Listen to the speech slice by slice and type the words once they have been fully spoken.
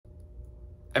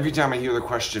Every time I hear the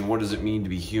question, what does it mean to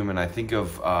be human? I think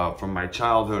of, from my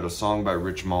childhood, a song by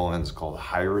Rich Mullins called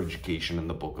Higher Education in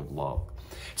the Book of Love.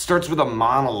 It starts with a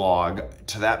monologue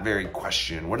to that very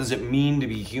question. What does it mean to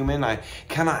be human? I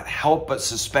cannot help but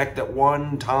suspect that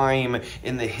one time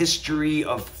in the history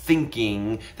of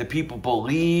thinking that people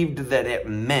believed that it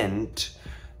meant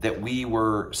that we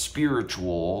were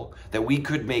spiritual, that we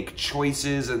could make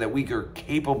choices, and that we were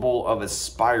capable of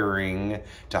aspiring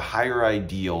to higher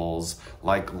ideals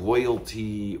like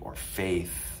loyalty or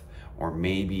faith or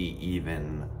maybe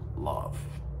even love.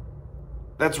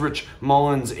 That's Rich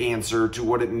Mullins' answer to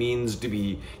what it means to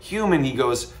be human. He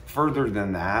goes further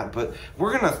than that, but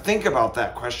we're going to think about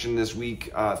that question this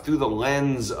week through the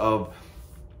lens of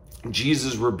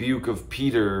Jesus' rebuke of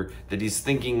Peter, that he's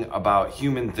thinking about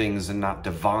human things and not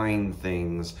divine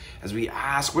things. As we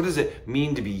ask, what does it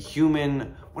mean to be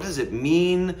human? What does it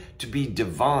mean to be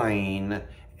divine?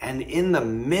 And in the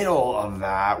middle of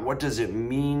that, what does it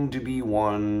mean to be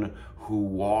one who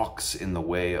walks in the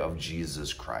way of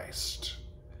Jesus Christ?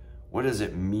 What does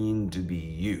it mean to be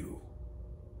you?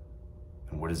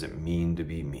 And what does it mean to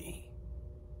be me?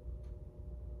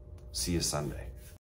 See you Sunday.